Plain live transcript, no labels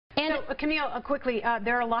Camille, quickly,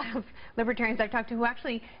 there are a lot of libertarians I've talked to who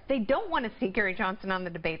actually, they don't want to see Gary Johnson on the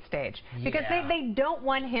debate stage because they don't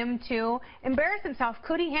want him to embarrass himself.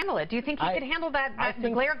 Could he handle it? Do you think he could handle the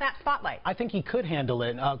glare of that spotlight? I think he could handle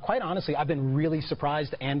it. Quite honestly, I've been really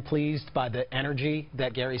surprised and pleased by the energy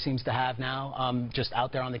that Gary seems to have now, just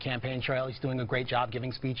out there on the campaign trail. He's doing a great job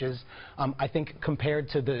giving speeches. I think compared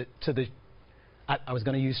to the I was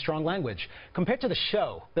going to use strong language. Compared to the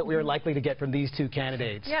show that we are likely to get from these two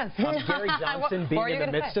candidates, Gary Johnson being in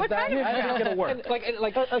the midst of that, I think it's going to work.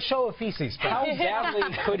 Like a show of feces. How badly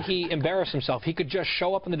could he embarrass himself? He could just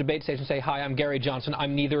show up on the debate stage and say, "Hi, I'm Gary Johnson.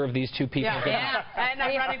 I'm neither of these two people." And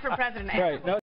I'm running for president. Right. No,